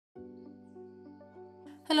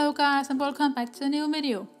Hello guys and welcome back to a new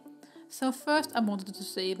video. So first I wanted to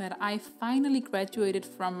say that I finally graduated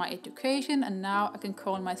from my education and now I can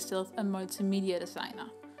call myself a multimedia designer.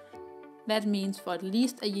 That means for at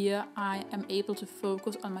least a year I am able to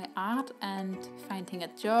focus on my art and finding a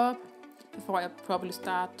job before I probably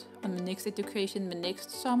start on the next education the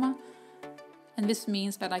next summer. And this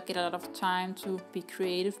means that I get a lot of time to be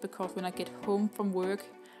creative because when I get home from work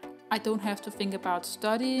I don't have to think about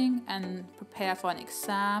studying and prepare for an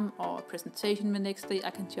exam or a presentation the next day.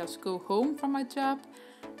 I can just go home from my job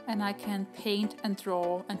and I can paint and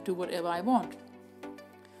draw and do whatever I want.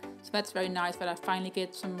 So that's very nice that I finally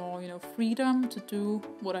get some more, freedom to do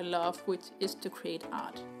what I love, which is to create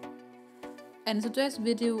art. And in today's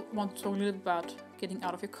video, I want to talk a little bit about getting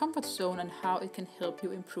out of your comfort zone and how it can help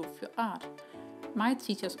you improve your art. My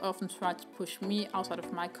teachers often tried to push me outside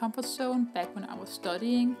of my comfort zone back when I was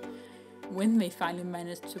studying. When they finally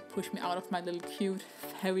managed to push me out of my little cute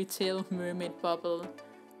fairy tale mermaid bubble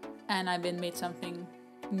and I then made something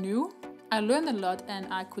new, I learned a lot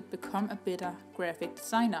and I could become a better graphic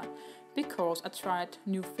designer because I tried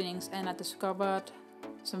new things and I discovered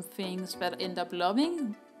some things that I ended up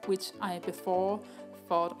loving, which I before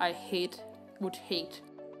thought I would hate.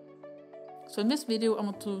 So in this video I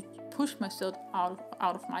want to push myself out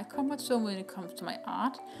of my comfort zone when it comes to my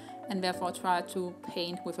art, and therefore try to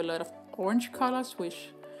paint with a lot of orange colors, which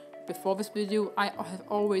before this video I have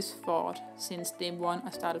always thought since day one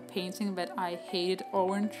I started painting that I hated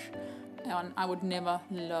orange and I would never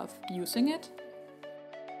love using it.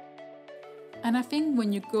 And I think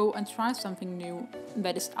when you go and try something new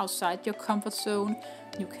that is outside your comfort zone,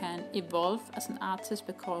 you can evolve as an artist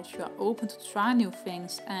because you are open to try new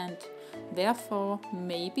things and therefore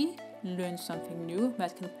maybe learn something new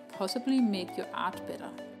that can possibly make your art better.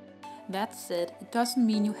 That said, it doesn't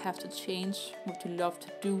mean you have to change what you love to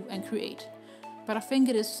do and create. But I think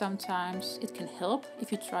sometimes it can help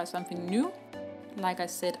if you try something new. Like I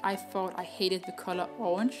said, I thought I hated the color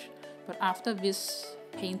orange, but after this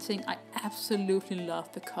painting I absolutely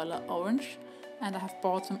love the color orange, and I have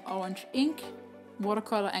bought some orange ink,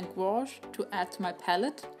 watercolor and gouache to add to my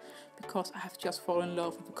palette because I have just fallen in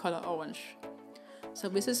love with the color orange. So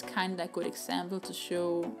this is kind of a good example to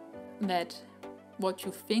show that what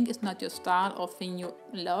you think is not your style or thing you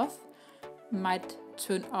love might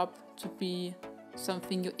turn up to be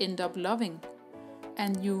something you end up loving.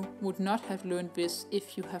 And you would not have learned this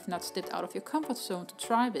if you have not stepped out of your comfort zone to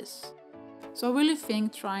try this. So I really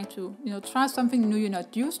think trying to try something new you're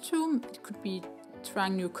not used to. It could be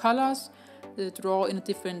trying new colors, draw in a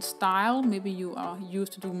different style. Maybe you are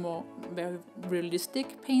used to do more very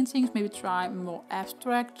realistic paintings. Maybe try more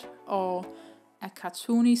abstract or a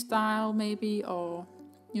cartoony style maybe, or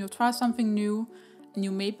try something new and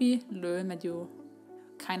you maybe learn that you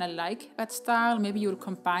kind of like that style. Maybe you'll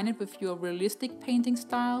combine it with your realistic painting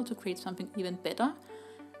style to create something even better.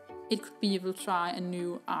 It could be you will try a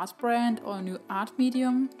new art brand or a new art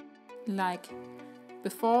medium. Like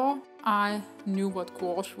before I knew what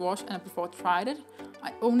gouache was and before I tried it,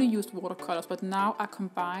 I only used watercolors, but now I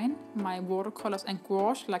combine my watercolors and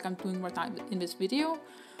gouache like I'm doing right now in this video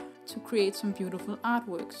to create some beautiful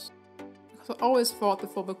artworks. Because I always thought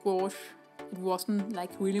before the gouache it wasn't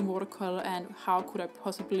like really watercolor and how could I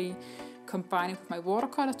possibly combine it with my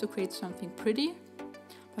watercolors to create something pretty.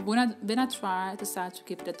 But when I decided to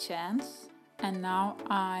give it a chance, and now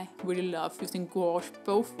I really love using gouache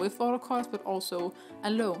both with watercolors but also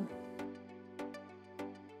alone.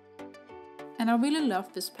 And I really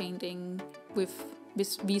love this painting with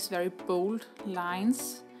these very bold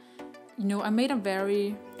lines. I made a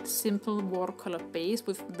very simple watercolor base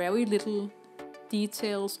with very little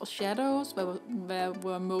details or shadows. There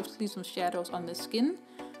were mostly some shadows on the skin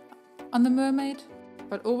on the mermaid,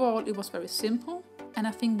 but overall it was very simple. And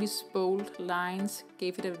I think these bold lines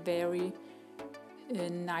gave it a very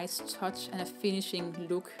nice touch and a finishing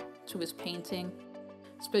look to this painting.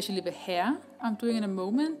 Especially the hair I'm doing in a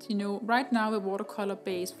moment. Right now the watercolor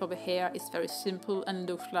base for the hair is very simple and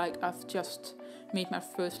looks like I've just made my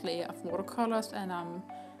first layer of watercolors and I'm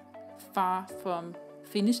far from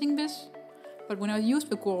finishing this. But when I used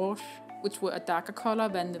the gouache, which were a darker color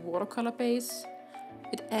than the watercolor base,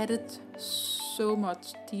 it added so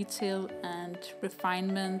much detail and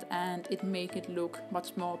refinement and it made it look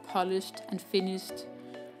much more polished and finished.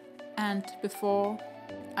 And before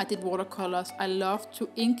I did watercolors, I loved to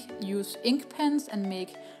use ink pens and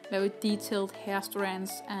make very detailed hair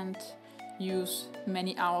strands and use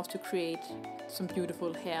many hours to create some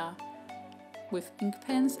beautiful hair with ink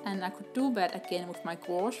pens. And I could do that again with my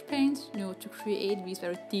gouache paints, to create these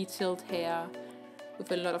very detailed hair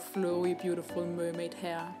with a lot of flowy, beautiful mermaid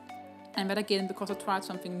hair. And that again, because I tried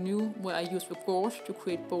something new where I used the gouache to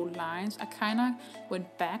create bold lines, I kind of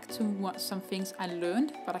went back to some things I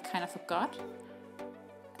learned, but I kind of forgot.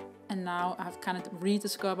 And now I've kind of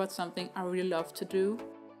rediscovered something I really love to do.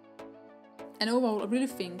 And overall, I really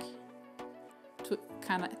think, to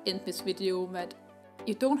kind of end this video, that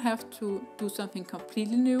you don't have to do something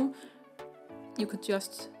completely new. You could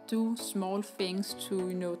just do small things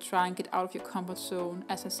to, try and get out of your comfort zone.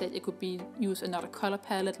 As I said, it could be use another color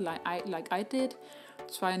palette like I did,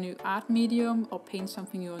 try a new art medium, or paint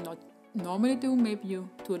something you not normally do. Maybe you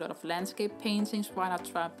do a lot of landscape paintings, why not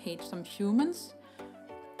try and paint some humans?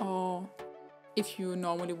 Or if you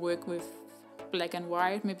normally work with black and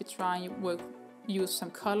white, maybe try and use some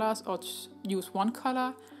colors, or use one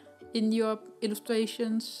color in your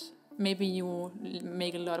illustrations. Maybe you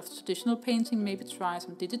make a lot of traditional painting, maybe try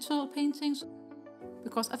some digital paintings.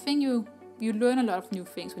 Because I think you learn a lot of new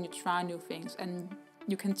things when you try new things, and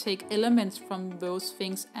you can take elements from those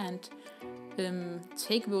things and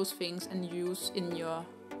take those things and use in your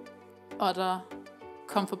other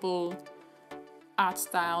comfortable art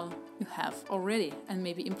style you have already, and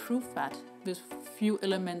maybe improve that with few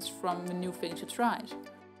elements from the new things you tried.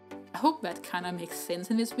 I hope that kind of makes sense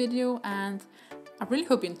in this video, and I really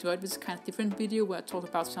hope you enjoyed this kind of different video where I talk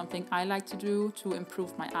about something I like to do to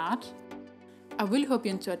improve my art. I really hope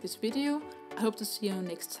you enjoyed this video. I hope to see you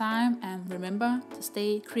next time, and remember to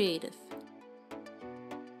stay creative.